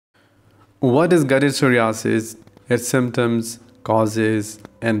What is gutted psoriasis, its symptoms, causes,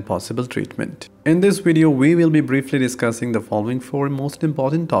 and possible treatment? In this video, we will be briefly discussing the following four most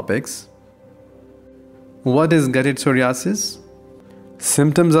important topics. What is gutted psoriasis?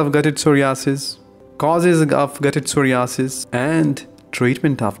 Symptoms of gutted psoriasis, causes of gutted psoriasis, and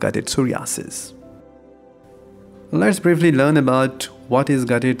treatment of gutted psoriasis. Let's briefly learn about what is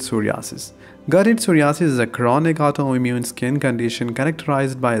gutted psoriasis. Gutted psoriasis is a chronic autoimmune skin condition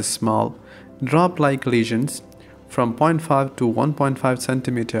characterized by small, drop-like lesions from 0.5 to 1.5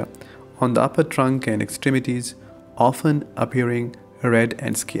 cm on the upper trunk and extremities, often appearing red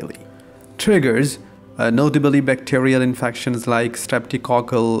and scaly. Triggers, notably bacterial infections like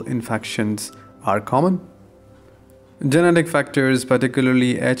streptococcal infections, are common. Genetic factors,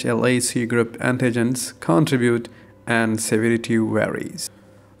 particularly HLA-C group antigens, contribute and severity varies.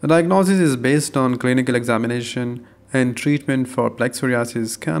 The diagnosis is based on clinical examination, and treatment for plaque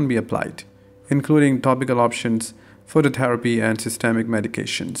psoriasis can be applied, including topical options, phototherapy, and systemic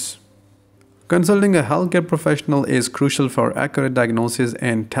medications. Consulting a healthcare professional is crucial for accurate diagnosis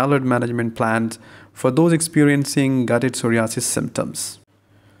and tailored management plans for those experiencing gutted psoriasis symptoms.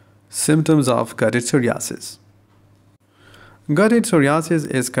 Symptoms of gutted psoriasis. Gutted psoriasis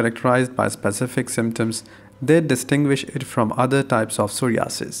is characterized by specific symptoms that distinguish it from other types of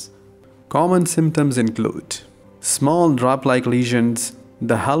psoriasis. Common symptoms include small drop-like lesions.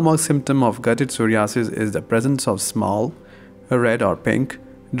 The hallmark symptom of gutted psoriasis is the presence of small, red or pink,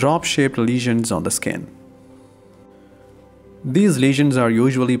 drop-shaped lesions on the skin. These lesions are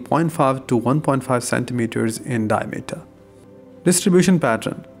usually 0.5 to 1.5 centimeters in diameter. Distribution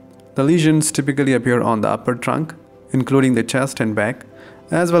pattern. The lesions typically appear on the upper trunk, including the chest and back,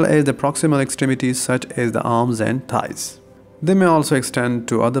 as well as the proximal extremities such as the arms and thighs. They may also extend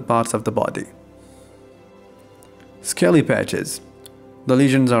to other parts of the body. Scaly patches. The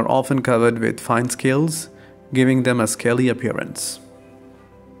lesions are often covered with fine scales, giving them a scaly appearance.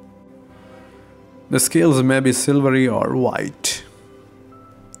 The scales may be silvery or white.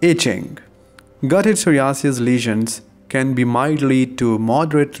 Itching. Gutted psoriasis lesions can be mildly to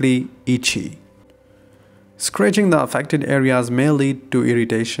moderately itchy. Scratching the affected areas may lead to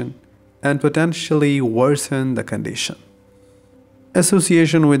irritation and potentially worsen the condition.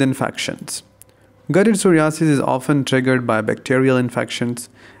 Association with infections. Gutted psoriasis is often triggered by bacterial infections,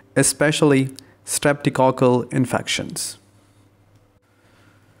 especially streptococcal infections.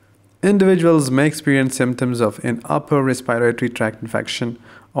 Individuals may experience symptoms of an upper respiratory tract infection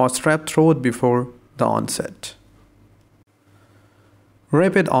or strep throat before the onset.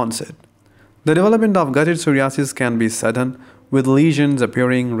 Rapid onset. The development of gutted psoriasis can be sudden, with lesions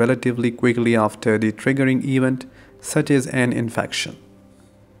appearing relatively quickly after the triggering event, such as an infection.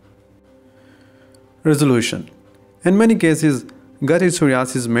 Resolution. In many cases, gutted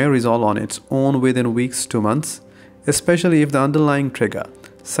psoriasis may resolve on its own within weeks to months, especially if the underlying trigger,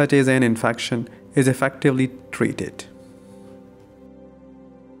 such as an infection, is effectively treated.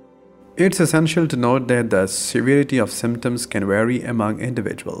 It's essential to note that the severity of symptoms can vary among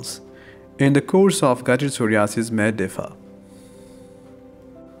individuals, and the course of gutted psoriasis may differ.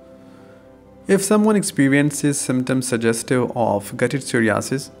 If someone experiences symptoms suggestive of gutted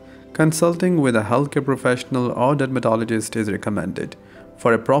psoriasis, consulting with a healthcare professional or dermatologist is recommended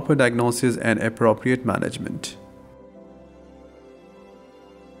for a proper diagnosis and appropriate management.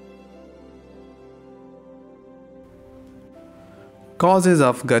 Causes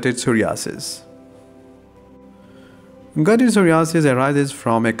of gutted psoriasis. Gutted psoriasis arises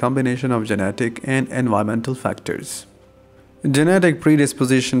from a combination of genetic and environmental factors. Genetic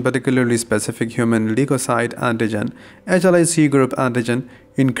predisposition, particularly specific human leukocyte antigen, HLA-C group antigen,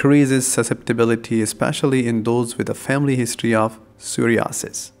 increases susceptibility, especially in those with a family history of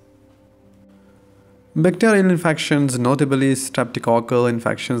psoriasis. Bacterial infections, notably streptococcal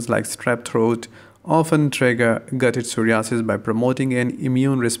infections like strep throat, often trigger gutted psoriasis by promoting an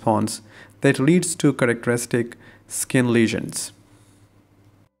immune response that leads to characteristic skin lesions.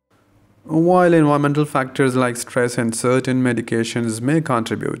 While environmental factors like stress and certain medications may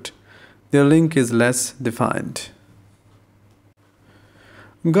contribute, their link is less defined.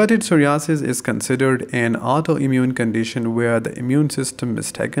 Gutted psoriasis is considered an autoimmune condition where the immune system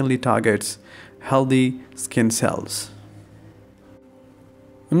mistakenly targets healthy skin cells.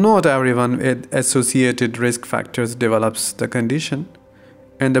 Not everyone with associated risk factors develops the condition,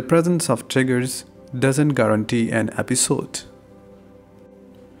 and the presence of triggers doesn't guarantee an episode.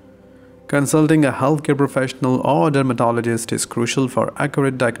 Consulting a healthcare professional or dermatologist is crucial for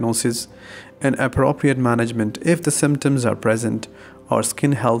accurate diagnosis and appropriate management if the symptoms are present or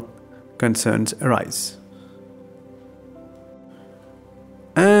skin health concerns arise.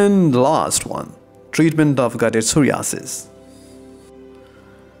 And And last one, treatment of guttate psoriasis.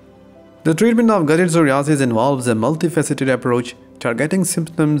 The treatment of guttate psoriasis involves a multifaceted approach targeting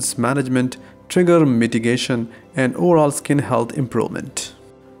symptoms management, trigger mitigation, and overall skin health improvement.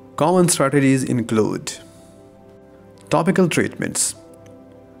 Common strategies include topical treatments.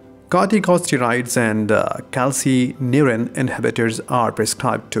 Corticosteroids and calcineurin inhibitors are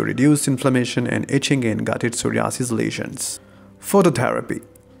prescribed to reduce inflammation and itching in guttate psoriasis lesions. Phototherapy.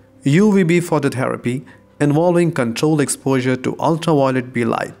 UVB phototherapy involving controlled exposure to ultraviolet B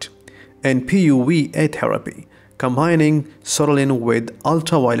light, and PUVA therapy combining Sorolin with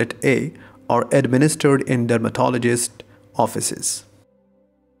ultraviolet A are administered in dermatologist offices.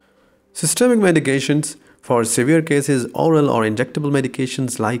 Systemic medications. For severe cases, oral or injectable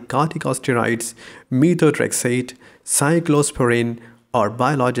medications like corticosteroids, methotrexate, cyclosporine, or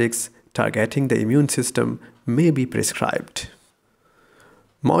biologics targeting the immune system may be prescribed.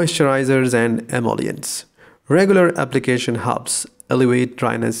 Moisturizers and emollients. Regular application helps alleviate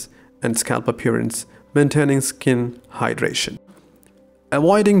dryness and scalp appearance, maintaining skin hydration.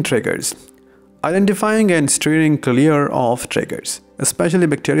 Avoiding triggers. Identifying and steering clear of triggers, especially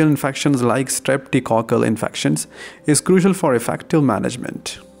bacterial infections like streptococcal infections, is crucial for effective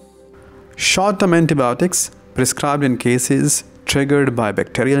management. Short-term antibiotics prescribed in cases triggered by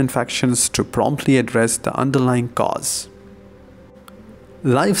bacterial infections to promptly address the underlying cause.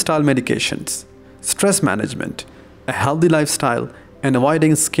 Lifestyle medications. Stress management, a healthy lifestyle, and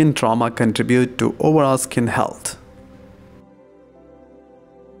avoiding skin trauma contribute to overall skin health.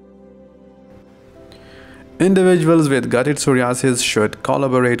 Individuals with guttate psoriasis should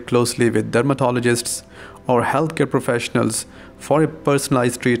collaborate closely with dermatologists or healthcare professionals for a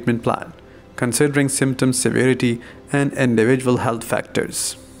personalized treatment plan, considering symptom severity and individual health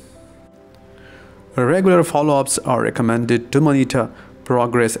factors. Regular follow-ups are recommended to monitor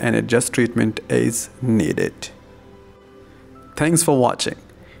progress and adjust treatment as needed. Thanks for watching.